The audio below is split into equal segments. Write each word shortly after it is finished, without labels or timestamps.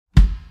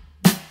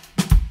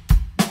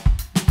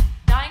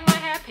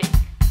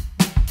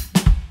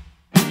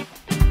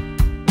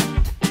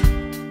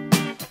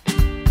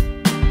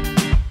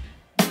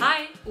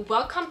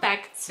welcome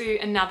back to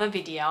another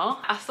video.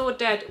 I thought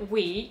that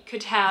we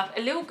could have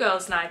a little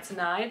girls' night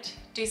tonight,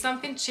 do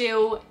something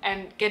chill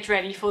and get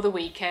ready for the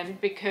weekend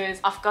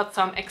because I've got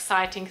some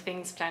exciting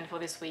things planned for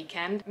this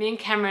weekend. Me and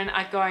Cameron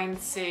are going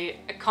to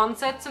a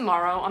concert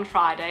tomorrow on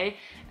Friday,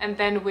 and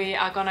then we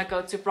are gonna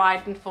go to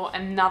Brighton for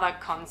another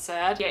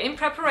concert. Yeah, in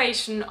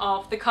preparation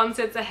of the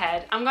concerts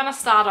ahead, I'm gonna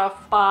start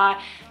off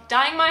by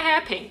dyeing my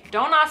hair pink.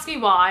 Don't ask me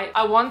why.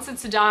 I wanted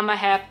to dye my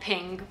hair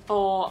pink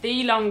for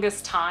the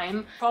longest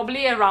time,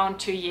 probably around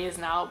 2 years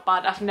now,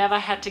 but I've never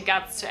had the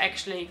guts to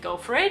actually go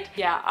for it.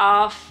 Yeah,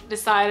 I've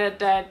decided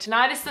that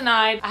tonight is the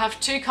night. I have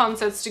 2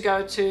 concerts to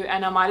go to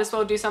and I might as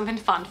well do something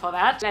fun for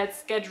that.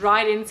 Let's get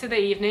right into the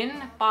evening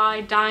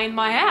by dyeing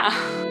my hair.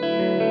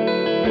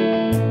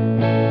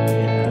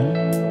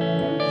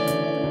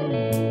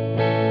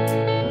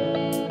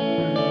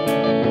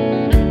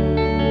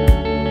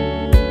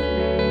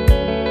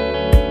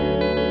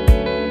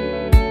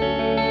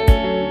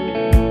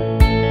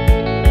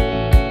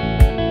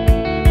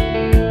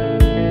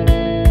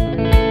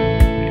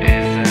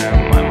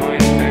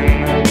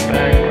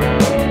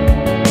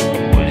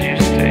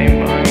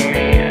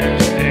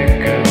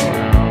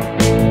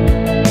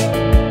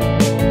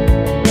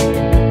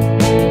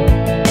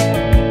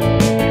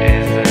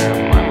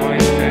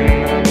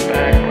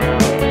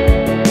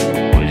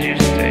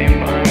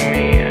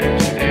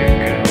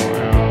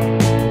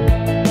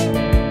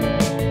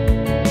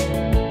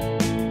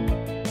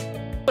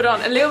 Put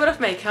on a little bit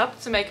of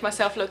makeup to make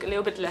myself look a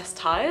little bit less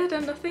tired,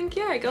 and I think,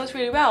 yeah, it goes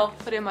really well.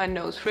 Put in my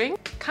nose ring.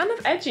 Kind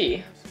of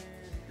edgy.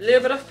 A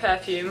little bit of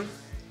perfume.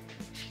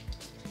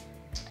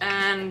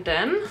 And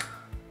then...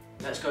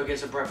 let's go get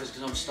some breakfast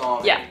because I'm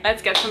starving. Yeah,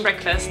 let's get some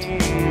breakfast.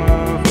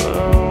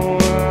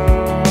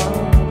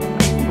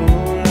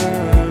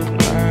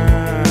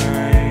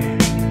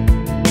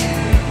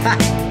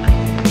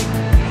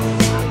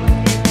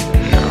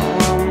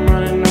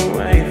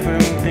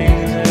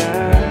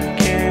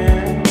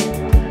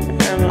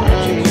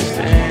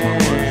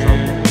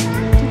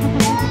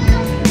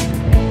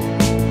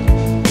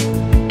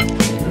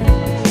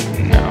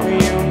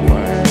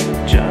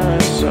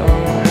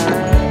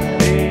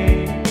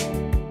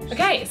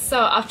 So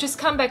I've just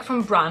come back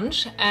from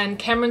brunch and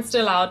Cameron's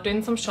still out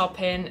doing some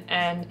shopping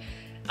and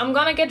I'm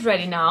gonna get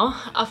ready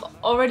now. I've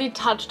already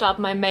touched up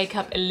my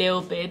makeup a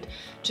little bit,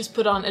 just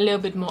put on a little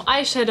bit more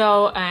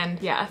eyeshadow,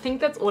 and yeah, I think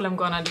that's all I'm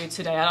gonna do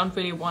today. I don't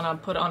really wanna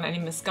put on any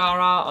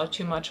mascara or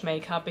too much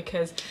makeup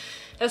because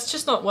that's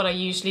just not what I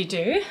usually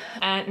do.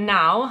 And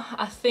now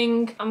I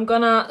think I'm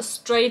gonna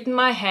straighten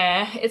my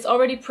hair. It's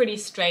already pretty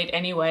straight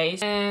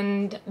anyways,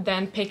 and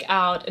then pick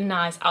out a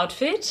nice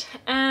outfit,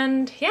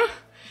 and yeah.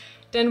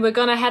 Then we're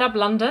gonna head up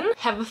London,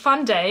 have a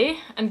fun day,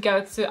 and go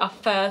to our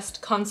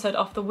first concert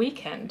of the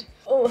weekend.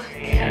 Oh.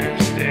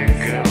 Can't stick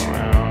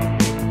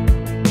around.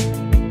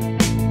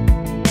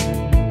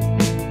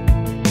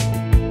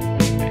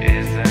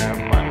 Is there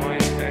my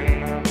voice in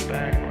the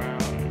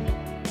background?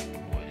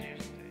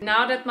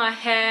 Now that my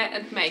hair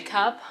and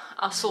makeup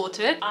are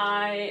sorted,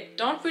 I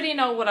don't really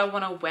know what I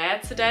want to wear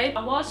today.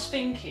 I was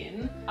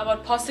thinking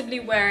about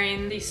possibly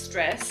wearing this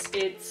dress.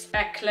 It's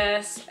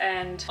backless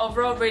and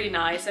overall really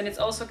nice, and it's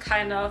also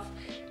kind of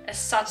a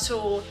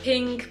subtle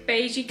pink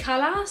beigey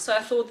color, so I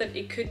thought that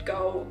it could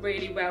go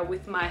really well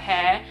with my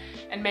hair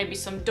and maybe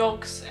some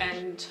dogs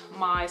and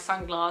my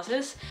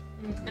sunglasses.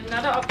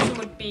 Another option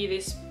would be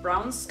this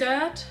brown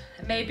skirt,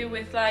 maybe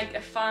with like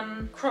a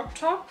fun crop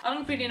top. I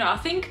don't really know. I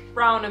think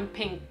brown and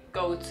pink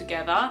go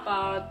together,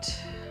 but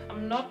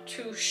I'm not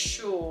too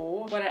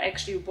sure what I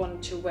actually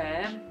want to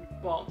wear.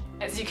 Well,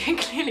 as you can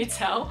clearly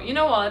tell. You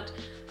know what?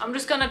 I'm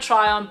just gonna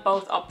try on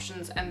both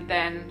options and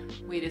then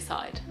we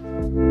decide.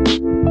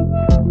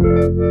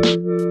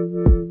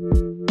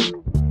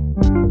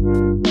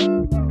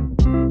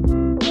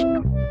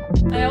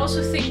 I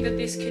also think that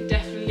this could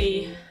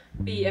definitely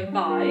be a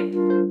vibe.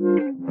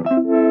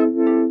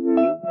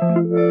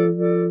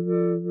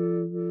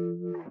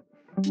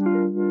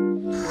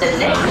 The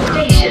next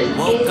station.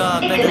 Woke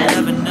up at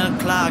 11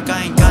 o'clock,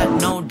 I ain't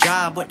got no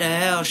job, what the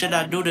hell should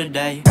I do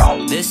today?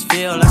 This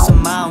feel like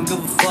some I don't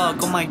give a fuck,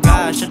 oh my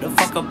god, shut the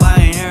fuck up, I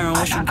ain't hearing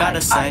what you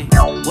gotta say.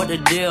 What the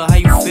deal, how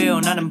you feel,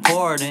 not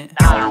important.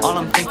 All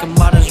I'm thinking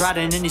about is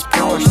riding in these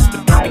Porsches,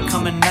 but don't be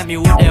coming at me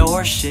with that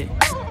horse shit.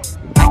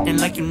 Acting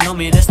like you know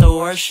me, that's the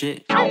worst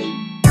shit.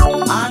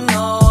 I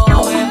know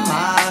in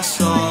my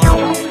soul,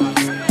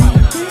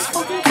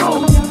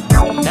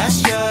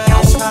 that's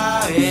just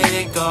how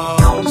it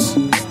goes.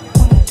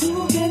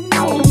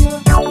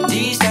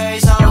 These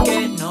days I'm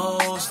getting no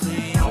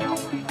sleep.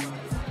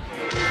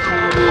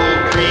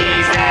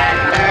 Please at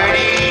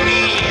 30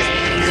 knees,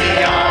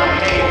 easy on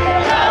me,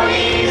 go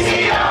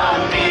easy on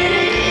me.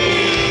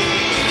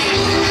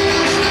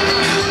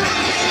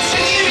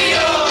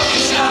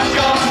 Serious, I've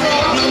gone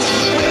wrong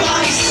with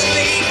my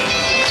sleep.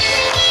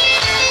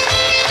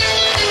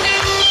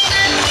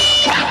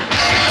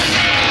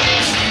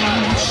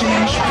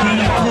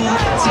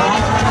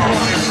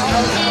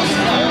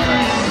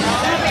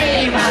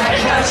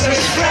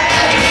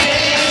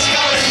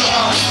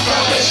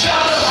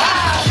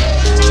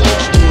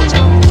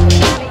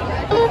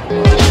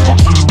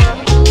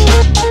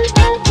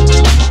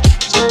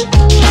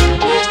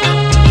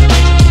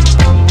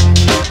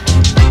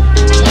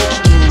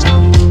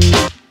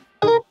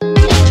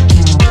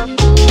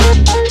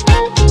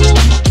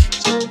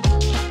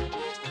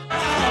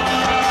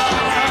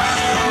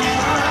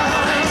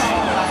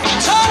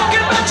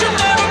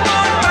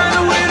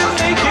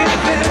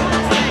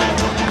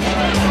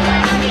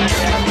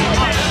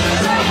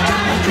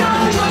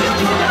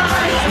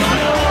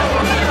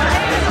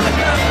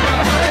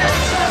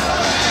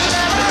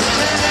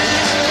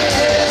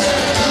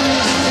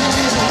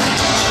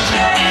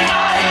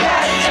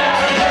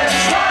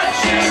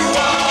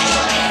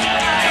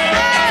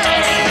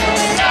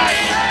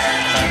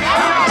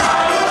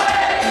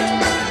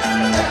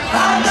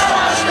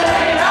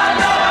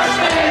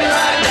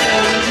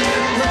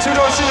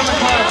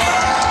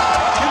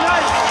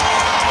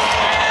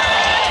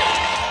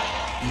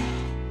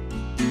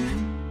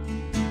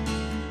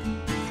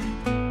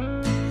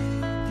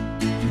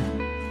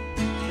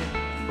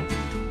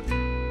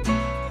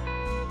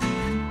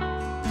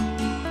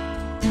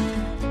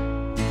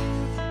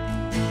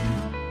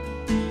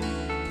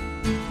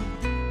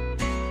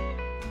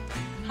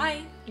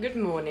 Good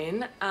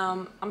morning.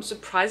 I'm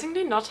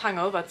surprisingly not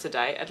hungover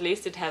today, at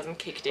least it hasn't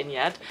kicked in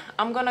yet.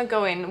 I'm gonna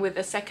go in with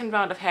a second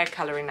round of hair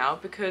coloring now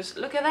because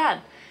look at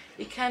that.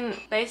 You can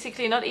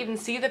basically not even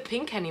see the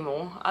pink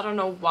anymore. I don't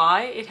know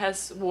why it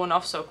has worn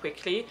off so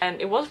quickly.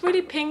 And it was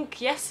really pink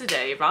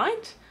yesterday,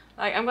 right?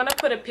 Like, I'm gonna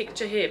put a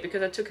picture here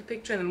because I took a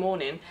picture in the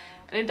morning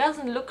and it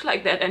doesn't look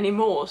like that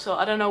anymore. So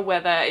I don't know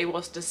whether it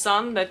was the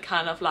sun that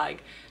kind of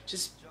like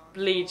just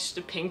bleached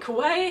the pink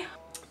away.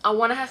 I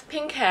want to have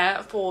pink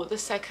hair for the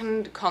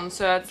second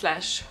concert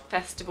slash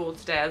festival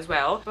today as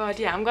well. But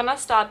yeah, I'm gonna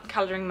start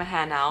coloring my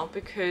hair now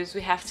because we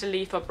have to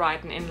leave for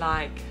Brighton in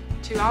like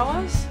 2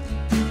 hours.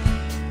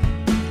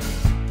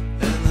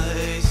 And the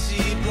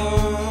AC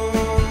blows,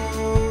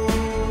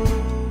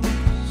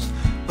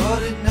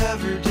 but it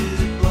never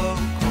did blow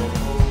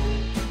cold.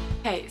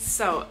 Okay,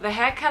 so the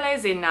hair color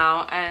is in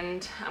now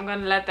and I'm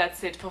gonna let that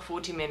sit for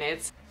 40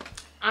 minutes.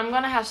 I'm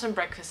gonna have some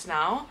breakfast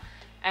now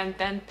and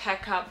then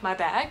pack up my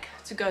bag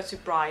to go to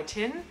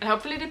Brighton. And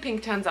hopefully the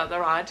pink turns out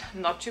alright,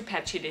 not too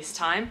patchy this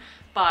time,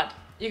 but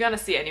you're gonna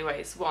see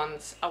anyways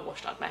once I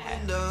washed out my hair.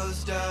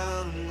 Windows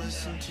down and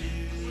listen to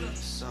the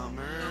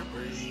summer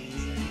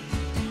breeze.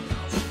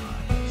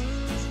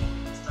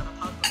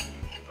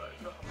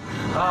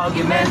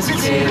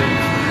 Argumentative,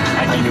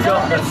 and you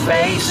got the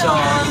face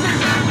on.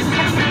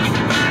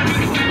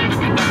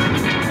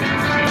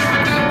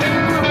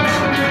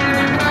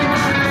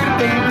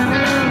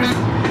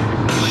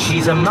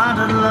 She's a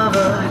modern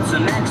lover, it's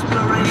an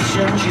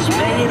exploration, she's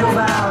made of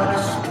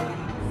ours.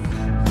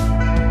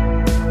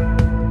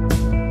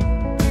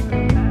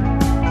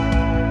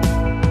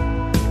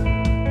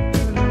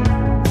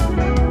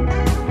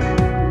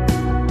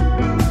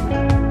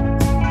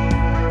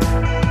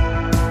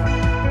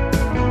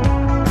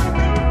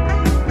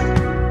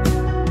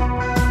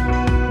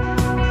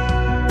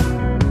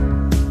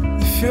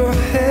 If you're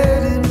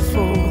heading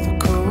for the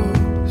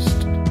coast,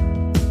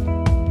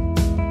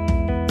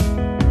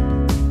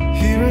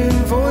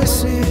 hearing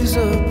voices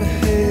up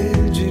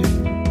ahead you,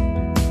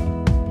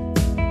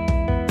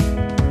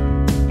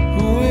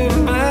 who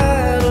am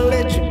I to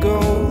let you go?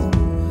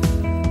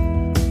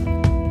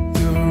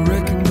 You're a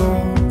wrecking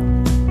ball.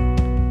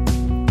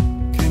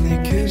 Can you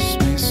kiss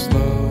me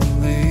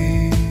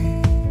slowly?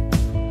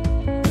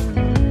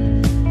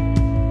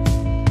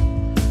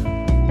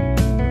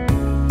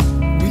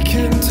 We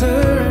can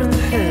turn the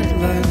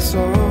headlights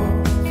off.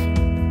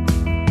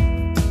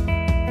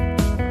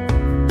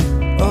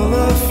 All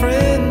our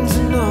friends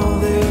and all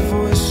their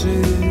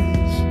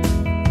voices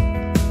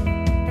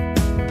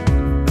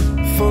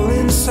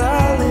falling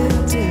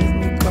silent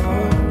in the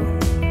car.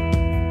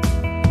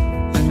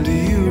 And do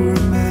you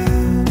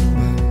remember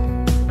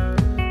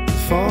the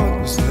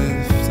fog was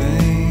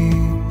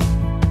lifting?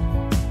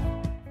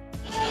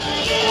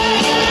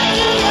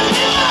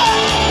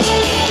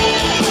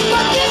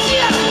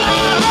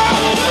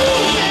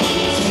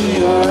 Into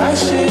your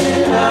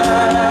acid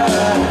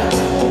eyes,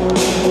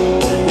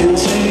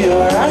 into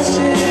your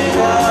acid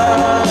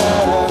eyes.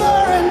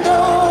 Over and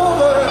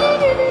over,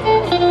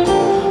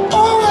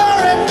 over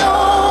and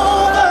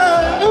over,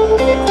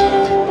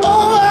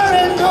 over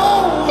and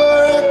over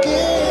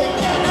again.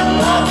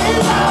 Love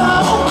is how I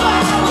hold my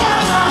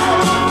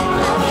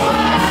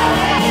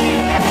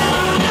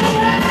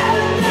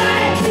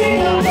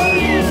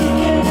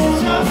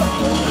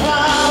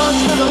clouds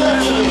to the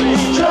left of me,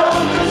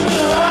 jumpers to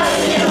the right,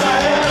 here I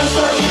am,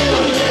 but you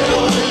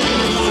little,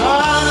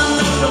 trying to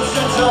make some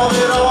sense of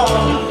it all.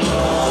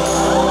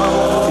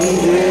 Be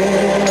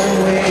there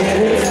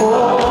waiting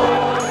for.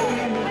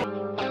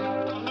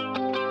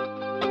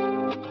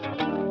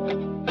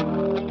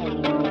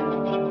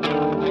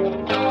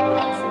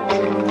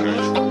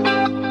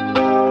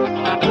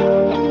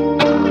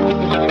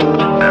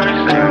 Every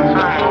single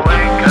time I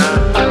wake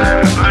up, let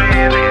me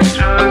breathe these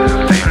drugs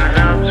and seem to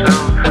help to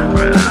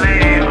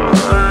relieve all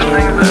the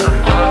things that are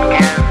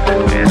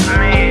fucking with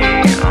me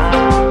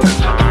all the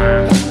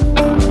time.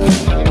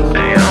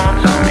 They all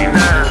tell me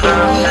that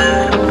love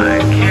is the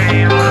key,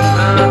 but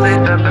they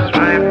step us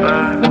right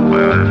back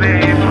where we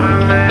people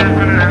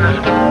living in a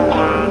small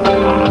world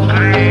full of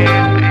greed,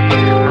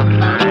 peace,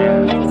 nothing.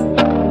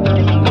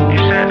 You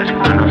said this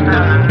queen was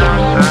standing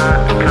outside,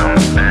 come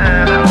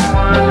bed, I was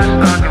just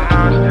stuck and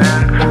lost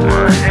in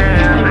my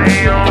head.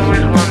 They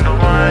always wonder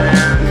why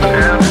and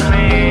help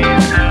me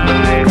to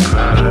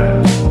cry.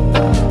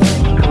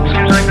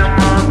 Seems like I'm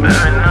up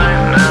every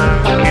night now,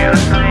 can't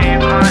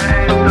sleep, I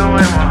hate the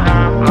way my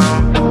heart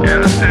broke. And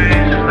the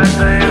faces that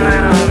they